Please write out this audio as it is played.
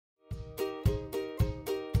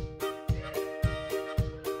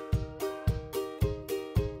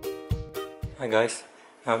Hi guys,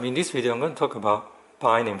 in this video I'm going to talk about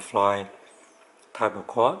bind and fly type of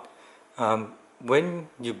quad. When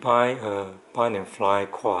you buy a bind and fly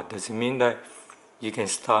quad, does it mean that you can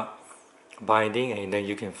start binding and then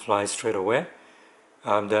you can fly straight away?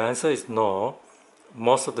 The answer is no.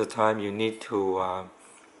 Most of the time you need to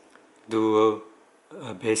do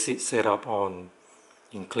a basic setup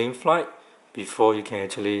in clean flight before you can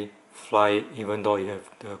actually fly it, even though you have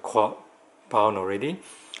the quad bound already.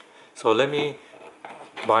 So let me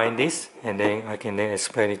bind this and then I can then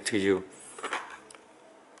explain it to you.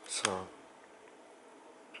 So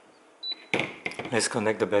let's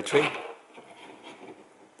connect the battery.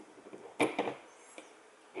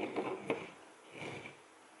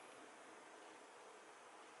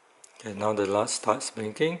 Okay, now the light starts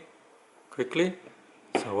blinking quickly.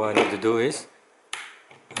 So what I need to do is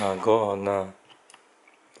go on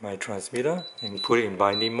my transmitter and put it in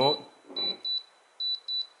binding mode.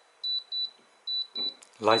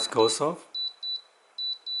 Lights goes off.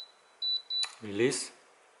 Release.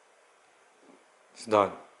 It's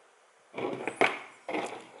done.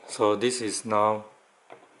 So this is now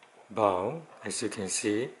bound. As you can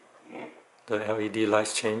see, the LED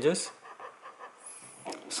lights changes.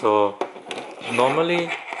 So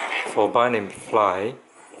normally for bind and fly,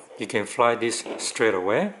 you can fly this straight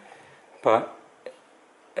away, but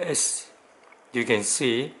as you can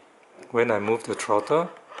see, when I move the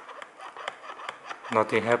throttle,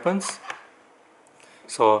 nothing happens.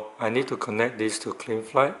 So I need to connect this to clean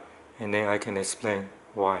flight and then I can explain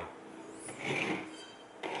why.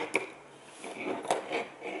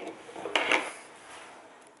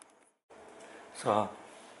 So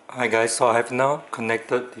hi guys, so I have now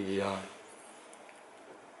connected the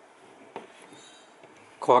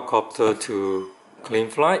Quadcopter to clean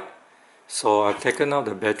flight. So I've taken out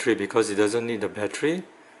the battery because it doesn't need the battery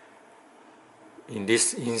in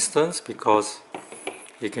this instance, because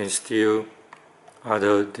you can still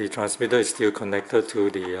the transmitter is still connected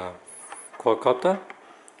to the quadcopter.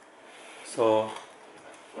 So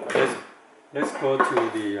let's go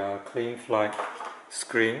to the clean flight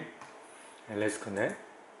screen and let's connect.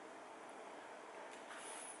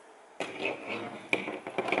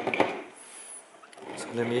 So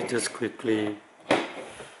let me just quickly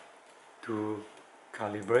do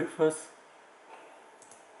calibrate first.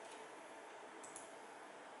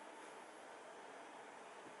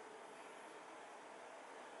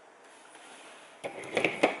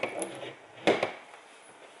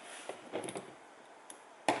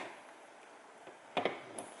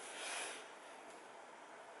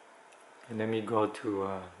 And let me go to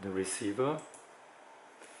the receiver.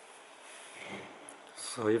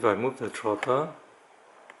 So if I move the throttle,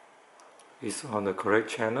 it's on the correct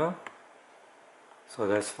channel, so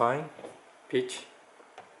that's fine. Pitch,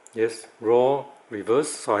 yes. Roll, reverse,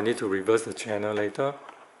 so I need to reverse the channel later.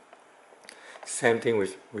 Same thing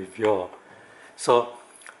with yaw. So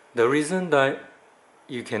the reason that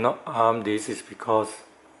you cannot arm this is because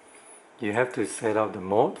you have to set up the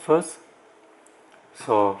mode first.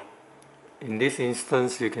 So in this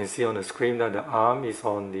instance, you can see on the screen that the arm is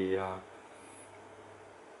on the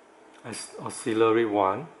auxiliary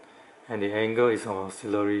 1 and the angle is on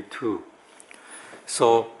auxiliary 2.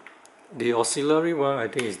 So the auxiliary one, I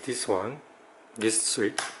think, is this one, this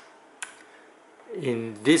switch.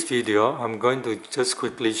 In this video, I'm going to just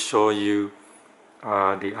quickly show you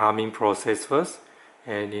the arming process first,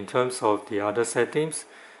 and in terms of the other settings,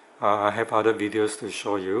 I have other videos to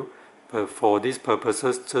show you, but for these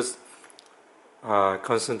purposes, just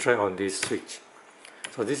concentrate on this switch.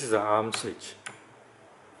 So this is the arm switch.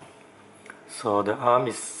 So the arm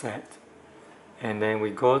is set, and then we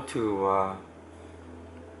go to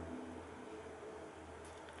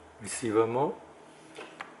receiver mode.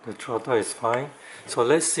 The throttle is fine. So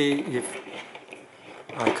let's see if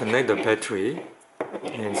I connect the battery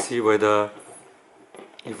and see whether,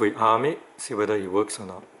 if we arm it, see whether it works or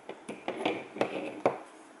not.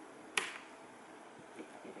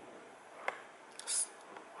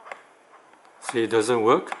 See, it doesn't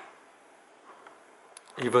work,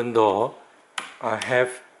 even though I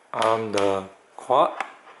have armed the quad.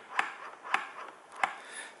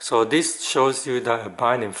 So this shows you that a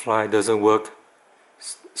bind and fly doesn't work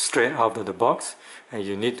straight out of the box, and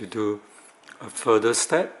you need to do a further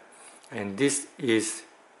step, and this is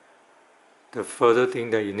the further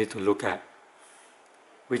thing that you need to look at,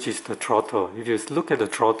 which is the throttle. If you look at the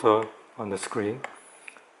throttle on the screen,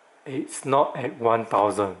 it's not at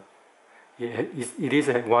 1000. It is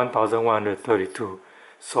at 1132.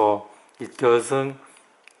 So it doesn't,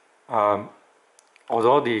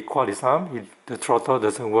 although the quad is armed, the throttle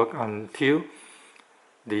doesn't work until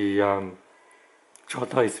the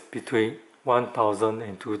throttle is between 1000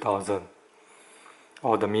 and 2000,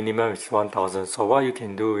 or the minimum is 1000. So what you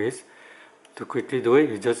can do is, to quickly do it,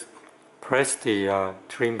 you just press the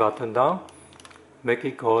trim button down, make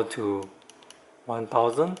it go to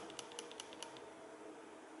 1000,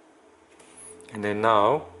 and then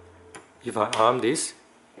now if I arm this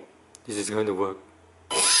is going to work.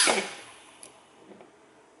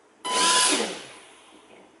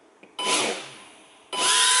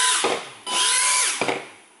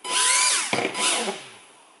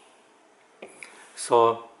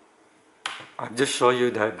 So I've just shown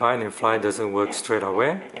you that bind and fly doesn't work straight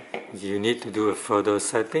away. You need to do a further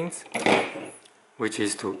settings, which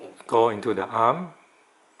is to go into the arm,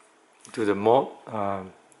 to the mode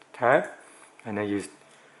tab, and then you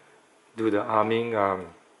do the arming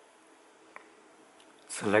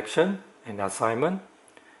selection and assignment,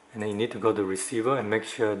 and then you need to go to receiver and make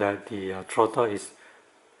sure that the throttle is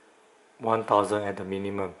 1000 at the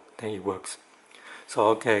minimum, then it works. So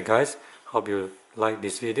okay guys, hope you like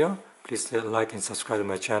this video. Please like and subscribe to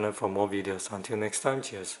my channel for more videos. Until next time,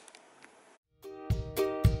 cheers.